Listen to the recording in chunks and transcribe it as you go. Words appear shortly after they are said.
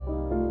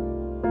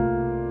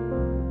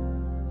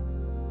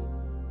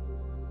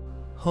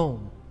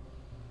Home,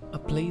 a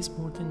place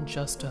more than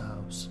just a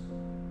house,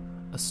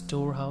 a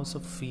storehouse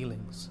of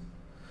feelings,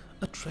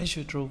 a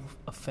treasure trove of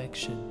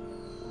affection,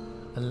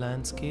 a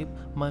landscape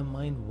my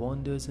mind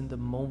wanders in the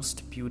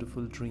most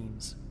beautiful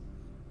dreams.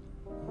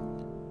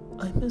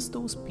 I miss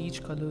those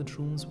peach colored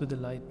rooms with a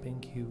light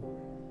pink hue.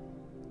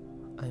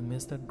 I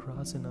miss that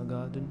grass in our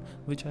garden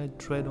which I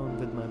tread on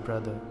with my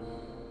brother.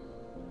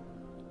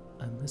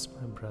 I miss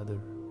my brother.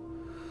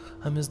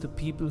 I miss the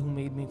people who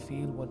made me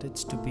feel what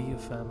it's to be a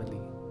family,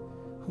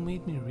 who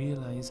made me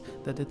realize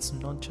that it's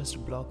not just a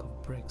block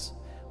of bricks,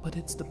 but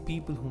it's the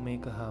people who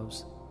make a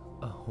house,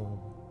 a home.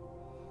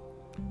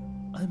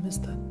 I miss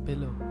that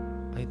pillow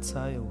I'd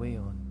sigh away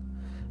on,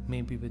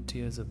 maybe with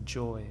tears of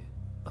joy,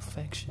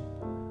 affection,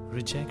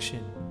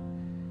 rejection.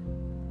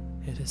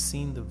 It has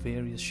seen the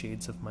various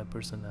shades of my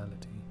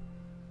personality,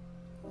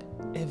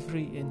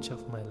 every inch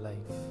of my life.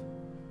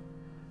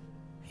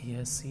 He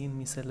has seen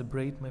me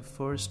celebrate my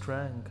first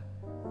rank.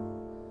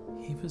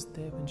 He was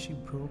there when she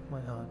broke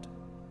my heart.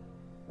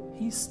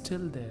 He's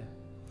still there.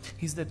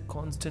 He's that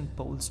constant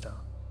pole star.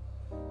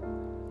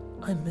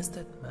 I miss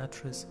that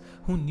mattress.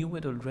 Who knew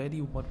it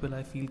already? What will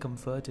I feel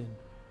comfort in?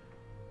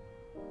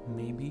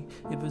 Maybe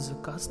it was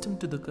accustomed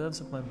to the curves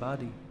of my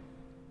body.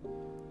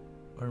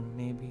 Or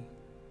maybe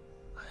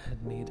I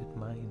had made it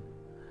mine.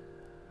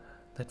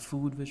 That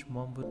food which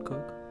mom would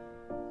cook,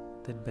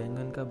 that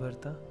bengan ka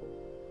bharta,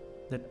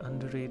 that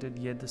underrated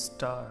yet the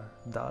star,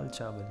 dal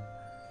chawal.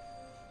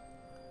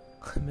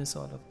 I miss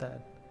all of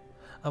that.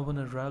 I want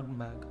to rug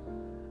back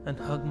and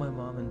hug my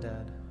mom and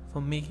dad for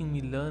making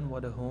me learn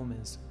what a home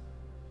is.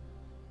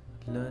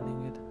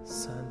 Learning it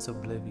sans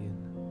oblivion.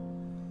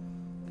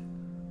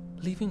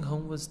 Leaving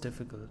home was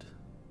difficult,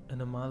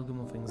 an amalgam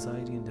of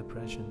anxiety and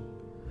depression,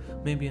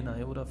 maybe an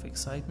iota of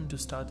excitement to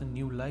start a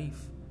new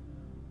life,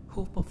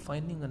 hope of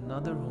finding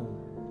another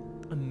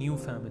home, a new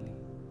family.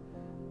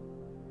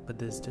 But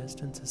this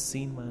distance has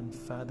seen my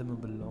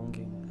unfathomable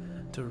longing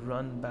to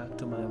run back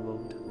to my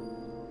abode,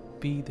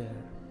 be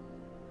there,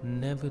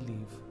 never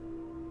leave,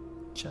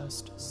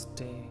 just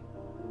stay.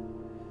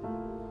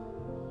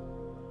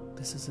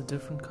 This is a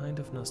different kind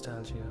of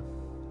nostalgia,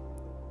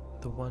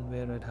 the one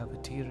where I'd have a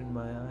tear in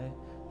my eye,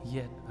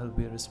 yet I'll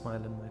wear a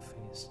smile on my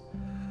face,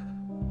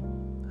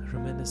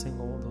 reminiscing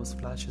all those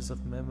flashes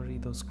of memory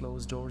those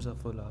closed doors are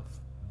full of.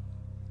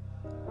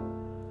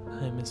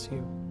 I miss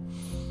you,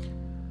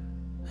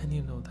 and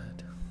you know that.